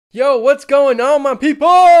Yo, what's going on, my people?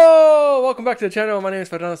 Welcome back to the channel. My name is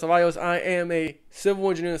Fernando Ceballos. I am a civil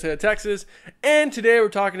engineer in the state of Texas, and today we're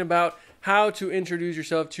talking about how to introduce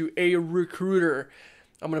yourself to a recruiter.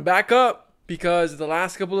 I'm going to back up because the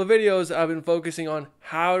last couple of videos I've been focusing on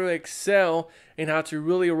how to excel and how to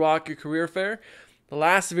really rock your career fair. The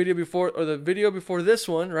last video before, or the video before this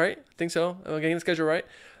one, right? I think so. I'm getting the schedule right.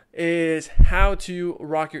 Is how to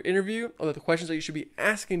rock your interview, or the questions that you should be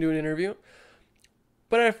asking to an interview.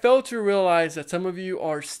 But I failed to realize that some of you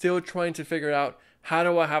are still trying to figure out, how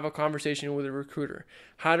do I have a conversation with a recruiter?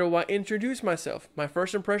 How do I introduce myself? My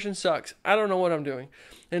first impression sucks. I don't know what I'm doing.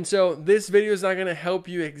 And so this video is not going to help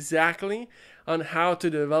you exactly on how to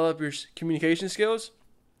develop your communication skills.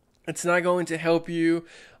 It's not going to help you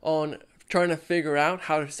on trying to figure out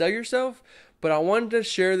how to sell yourself. But I wanted to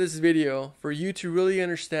share this video for you to really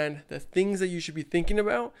understand the things that you should be thinking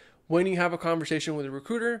about when you have a conversation with a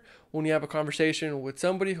recruiter, when you have a conversation with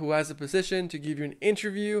somebody who has a position to give you an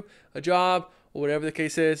interview, a job, or whatever the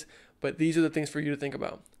case is. But these are the things for you to think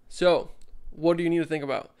about. So what do you need to think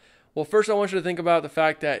about? Well, first I want you to think about the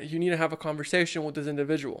fact that you need to have a conversation with this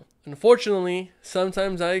individual. Unfortunately,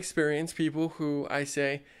 sometimes I experience people who I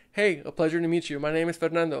say, hey, a pleasure to meet you. My name is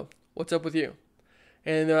Fernando. What's up with you?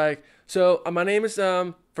 And they're like, so my name is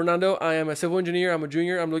Fernando. I am a civil engineer. I'm a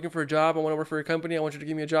junior. I'm looking for a job. I want to work for your company. I want you to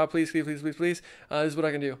give me a job, please, please, please, please, please. This is what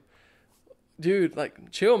I can do. Dude,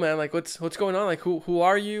 like, chill, man. Like, what's going on? Like, who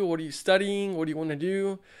are you? What are you studying? What do you want to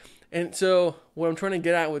do? And so what I'm trying to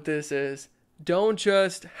get at with this is, don't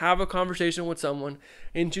just have a conversation with someone,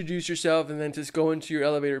 introduce yourself, and then just go into your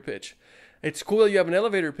elevator pitch. It's cool that you have an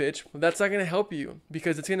elevator pitch, but that's not going to help you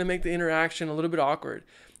because it's going to make the interaction a little bit awkward.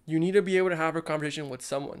 You need to be able to have a conversation with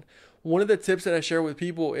someone. One of the tips that I share with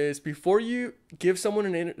people is, before you give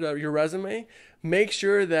someone your resume, make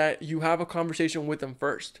sure that you have a conversation with them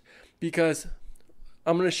first. Because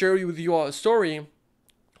I'm going to share with you all a story.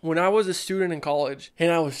 When I was a student in college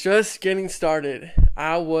and I was just getting started,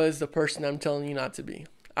 I was the person I'm telling you not to be.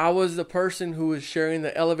 I was the person who was sharing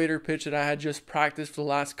the elevator pitch that I had just practiced for the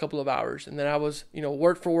last couple of hours. And then I was,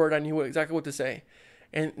 word for word, I knew exactly what to say.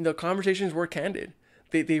 And the conversations were candid.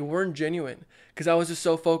 They weren't genuine because I was just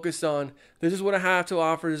so focused on, this is what I have to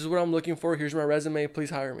offer. This is what I'm looking for. Here's my resume. Please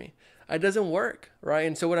hire me. It doesn't work, right?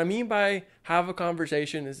 And so what I mean by have a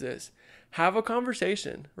conversation is this. Have a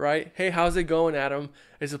conversation, right? Hey, how's it going, Adam?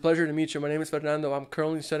 It's a pleasure to meet you. My name is Fernando. I'm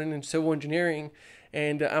currently studying in civil engineering,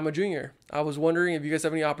 and I'm a junior. I was wondering if you guys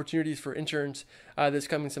have any opportunities for interns this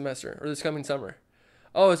coming semester or this coming summer.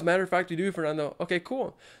 Oh, as a matter of fact, you do, Fernando. Okay,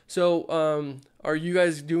 cool. So are you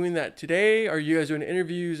guys doing that today? Are you guys doing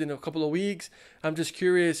interviews in a couple of weeks? I'm just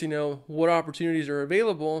curious, what opportunities are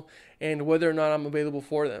available and whether or not I'm available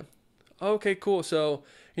for them. Okay, cool. So,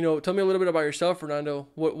 tell me a little bit about yourself, Fernando.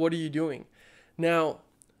 What are you doing? Now,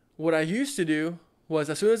 what I used to do was,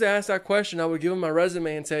 as soon as I asked that question, I would give them my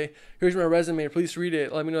resume and say, here's my resume. Please read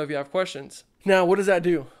it. Let me know if you have questions. Now, what does that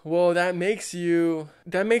do? Well, that makes you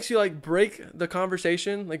like break the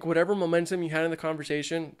conversation, like whatever momentum you had in the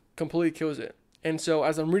conversation completely kills it. And so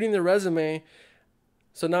as I'm reading the resume,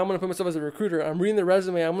 so now I'm going to put myself as a recruiter. I'm reading the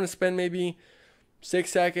resume. I'm going to spend maybe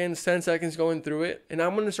 6 seconds, 10 seconds going through it. And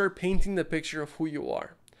I'm going to start painting the picture of who you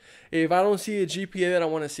are. If I don't see a GPA that I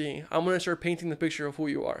want to see, I'm going to start painting the picture of who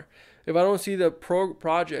you are. If I don't see the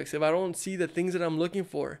projects, if I don't see the things that I'm looking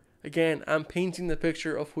for, again, I'm painting the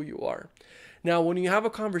picture of who you are. Now, when you have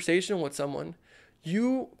a conversation with someone,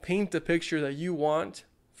 you paint the picture that you want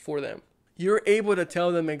for them. You're able to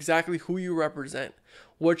tell them exactly who you represent,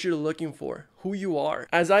 what you're looking for, who you are.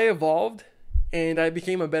 As I evolved and I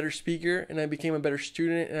became a better speaker and I became a better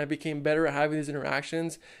student and I became better at having these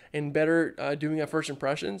interactions and better doing first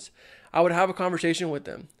impressions, I would have a conversation with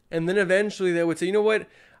them. And then eventually they would say, you know what?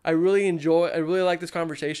 I really like this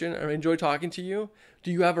conversation. I enjoy talking to you.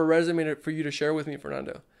 Do you have a resume for you to share with me,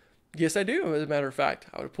 Fernando? Yes, I do, as a matter of fact.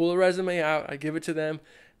 I would pull a resume out, I'd give it to them,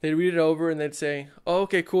 they'd read it over, and they'd say, oh,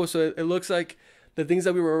 okay, cool, so it looks like the things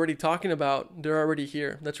that we were already talking about, they're already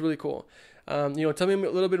here. That's really cool. Tell me a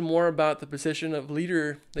little bit more about the position of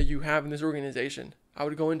leader that you have in this organization. I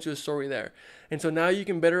would go into a story there. And so now you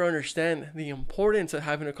can better understand the importance of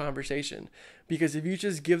having a conversation. Because if you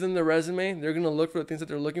just give them the resume, they're going to look for the things that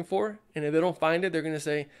they're looking for. And if they don't find it, they're going to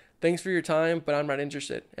say, thanks for your time, but I'm not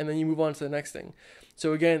interested. And then you move on to the next thing.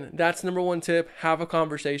 So again, that's number one tip. Have a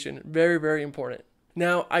conversation. Very, very important.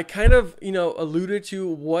 Now, I kind of, alluded to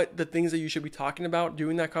what the things that you should be talking about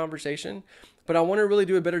during that conversation, but I want to really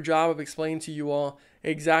do a better job of explaining to you all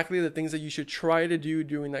exactly the things that you should try to do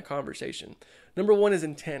during that conversation. Number one is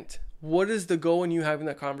intent. What is the goal in you having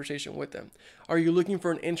that conversation with them? Are you looking for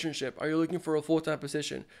an internship? Are you looking for a full-time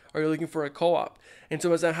position? Are you looking for a co-op? And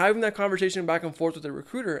so as I'm having that conversation back and forth with the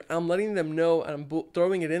recruiter, I'm letting them know, and I'm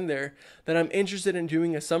throwing it in there, that I'm interested in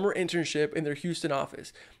doing a summer internship in their Houston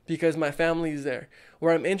office because my family is there.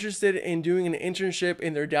 Or I'm interested in doing an internship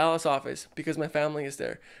in their Dallas office because my family is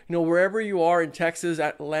there. Wherever you are in Texas,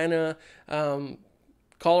 Atlanta,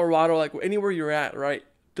 Colorado, like anywhere you're at, right?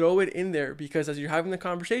 Throw it in there, because as you're having the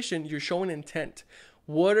conversation, you're showing intent.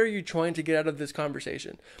 What are you trying to get out of this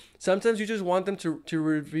conversation? Sometimes you just want them to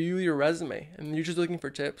review your resume and you're just looking for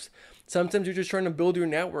tips. Sometimes you're just trying to build your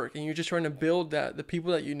network and you're just trying to build the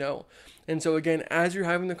people that you know. And so again, as you're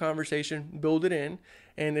having the conversation, build it in.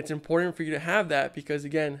 And it's important for you to have that, because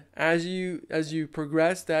again, as you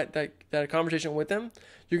progress that conversation with them,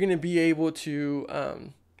 you're going to be able to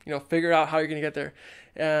figure out how you're going to get there.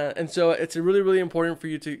 And so it's really, really important for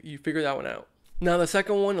you to figure that one out. Now, the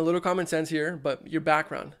second one, a little common sense here, but your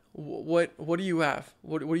background. What do you have?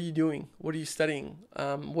 What are you doing? What are you studying?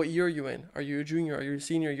 What year are you in? Are you a junior? Are you a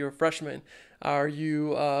senior? You're a freshman? Are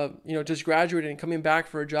you just graduated and coming back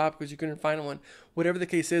for a job because you couldn't find one? Whatever the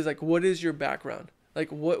case is, like, what is your background? Like,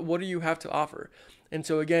 what do you have to offer? And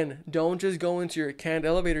so again, don't just go into your canned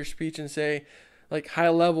elevator speech and say, like, high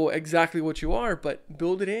level exactly what you are, but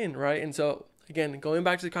build it in, right? And so again, going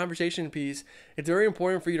back to the conversation piece, it's very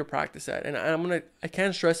important for you to practice that. And I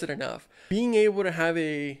can't stress it enough. Being able to have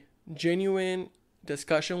a genuine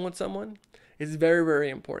discussion with someone is very, very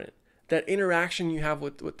important. That interaction you have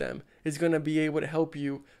with them is going to be able to help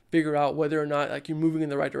you figure out whether or not, like, you're moving in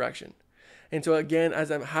the right direction. And so again,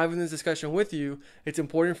 as I'm having this discussion with you, it's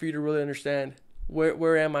important for you to really understand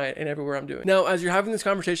where am I and everywhere I'm doing. Now, as you're having this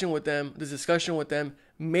conversation with them, this discussion with them,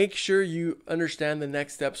 make sure you understand the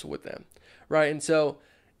next steps with them, right? And so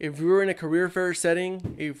if you're in a career fair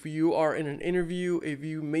setting, if you are in an interview, if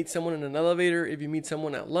you meet someone in an elevator, if you meet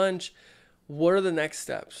someone at lunch, what are the next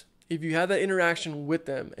steps? If you have that interaction with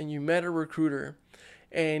them and you met a recruiter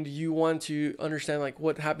and you want to understand, like,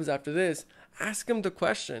 what happens after this, ask them the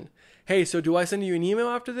question. Hey, so do I send you an email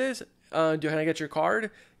after this? Can I get your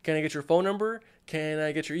card? Can I get your phone number? Can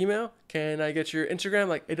I get your email? Can I get your Instagram?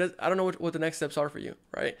 Like, I don't know what the next steps are for you,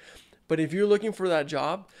 right? But if you're looking for that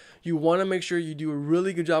job, you want to make sure you do a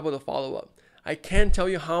really good job with a follow-up. I can't tell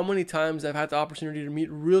you how many times I've had the opportunity to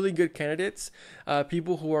meet really good candidates,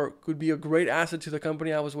 people who could be a great asset to the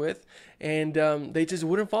company I was with, and they just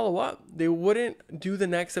wouldn't follow up. They wouldn't do the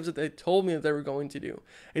next steps that they told me that they were going to do.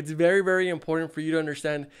 It's very, very important for you to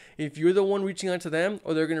understand if you're the one reaching out to them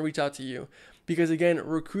or they're going to reach out to you. Because again,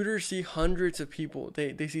 recruiters see hundreds of people.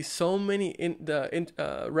 They see so many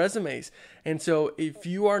resumes. And so if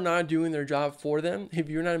you are not doing their job for them, if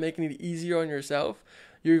you're not making it easier on yourself,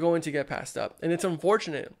 you're going to get passed up. And it's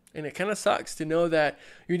unfortunate. And it kind of sucks to know that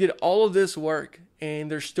you did all of this work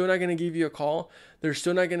and they're still not going to give you a call. They're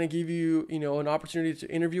still not going to give you, an opportunity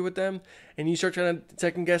to interview with them. And you start trying to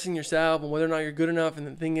second guessing yourself and whether or not you're good enough. And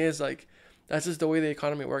the thing is, like, that's just the way the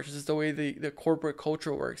economy works. It's just the way the corporate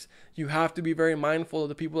culture works. You have to be very mindful of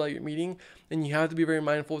the people that you're meeting, and you have to be very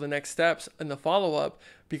mindful of the next steps and the follow-up,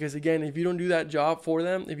 because again, if you don't do that job for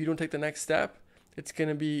them, if you don't take the next step, it's going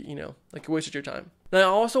to be, like a waste of your time. Now, I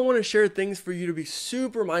also want to share things for you to be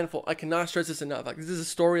super mindful. I cannot stress this enough. Like, this is a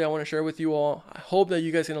story I want to share with you all. I hope that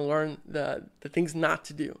you guys are going to learn the things not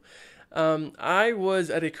to do. I was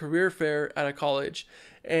at a career fair at a college,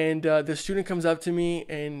 and the student comes up to me,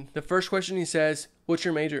 and the first question he says, "What's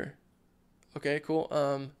your major?" Okay,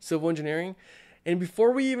 cool. Civil engineering. And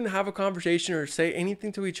before we even have a conversation or say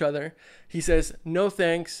anything to each other, he says, "No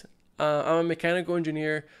thanks. I'm a mechanical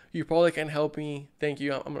engineer. You probably can't help me. Thank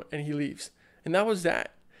you." And he leaves. And that was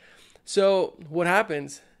that. So what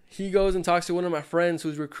happens? He goes and talks to one of my friends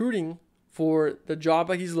who's recruiting for the job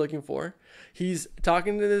that he's looking for. He's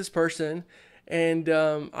talking to this person, and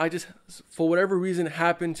I just, for whatever reason,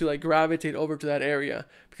 happened to, like, gravitate over to that area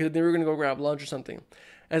because they were going to go grab lunch or something.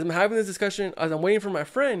 As I'm having this discussion, as I'm waiting for my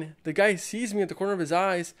friend, the guy sees me at the corner of his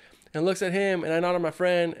eyes and looks at him, and I nod at my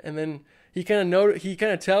friend, and then he kind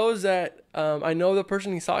of tells that I know the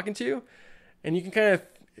person he's talking to, and you can kind of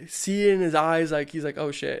see it in his eyes, like he's like,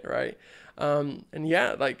 "Oh shit," right? And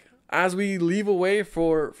yeah, like, as we leave away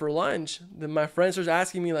for lunch, then my friend starts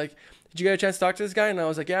asking me, like, "Did you get a chance to talk to this guy?" And I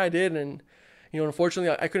was like, "Yeah, I did." And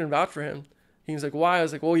unfortunately, I couldn't vouch for him. He was like, "Why?" I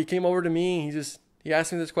was like, "Well, he came over to me. He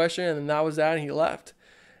asked me this question, and then that was that, and he left."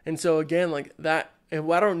 And so again, like that, if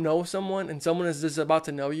I don't know someone and someone is just about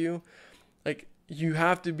to know you, like, you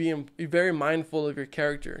have to be very mindful of your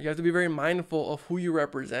character. You have to be very mindful of who you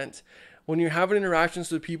represent. When you're having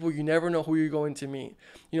interactions with people, you never know who you're going to meet.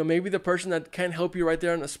 Maybe the person that can help you right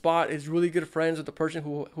there on the spot is really good friends with the person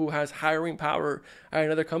who has hiring power at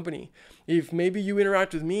another company. If maybe you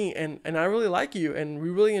interact with me and I really like you and we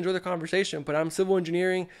really enjoy the conversation, but I'm civil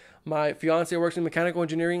engineering, my fiance works in mechanical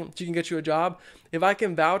engineering, she can get you a job. If I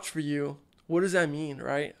can vouch for you, what does that mean,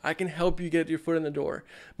 right? I can help you get your foot in the door.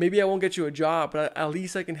 Maybe I won't get you a job, but at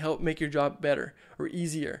least I can help make your job better or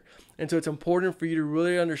easier. And so it's important for you to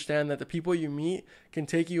really understand that the people you meet can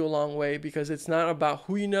take you a long way, because it's not about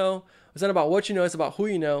who you know. It's not about what you know. It's about who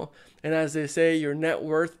you know. And as they say, your net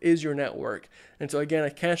worth is your network. And so again, I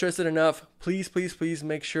can't stress it enough. Please, please, please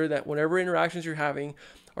make sure that whatever interactions you're having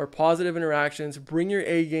are positive interactions. Bring your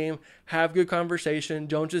A game, have good conversation.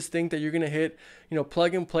 Don't just think that you're going to hit,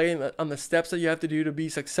 plug and play on the steps that you have to do to be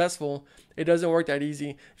successful. It doesn't work that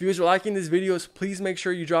easy. If you guys are liking these videos, please make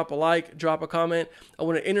sure you drop a like, drop a comment. I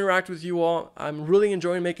want to interact with you all. I'm really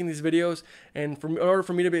enjoying making these videos. And in order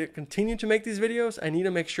for me to continue to make these videos, I need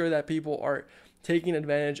to make sure that people are taking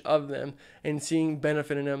advantage of them and seeing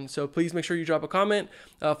benefit in them. So please make sure you drop a comment.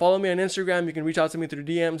 Follow me on Instagram. You can reach out to me through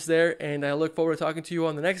DMs there. And I look forward to talking to you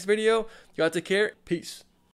on the next video. You all take care. Peace.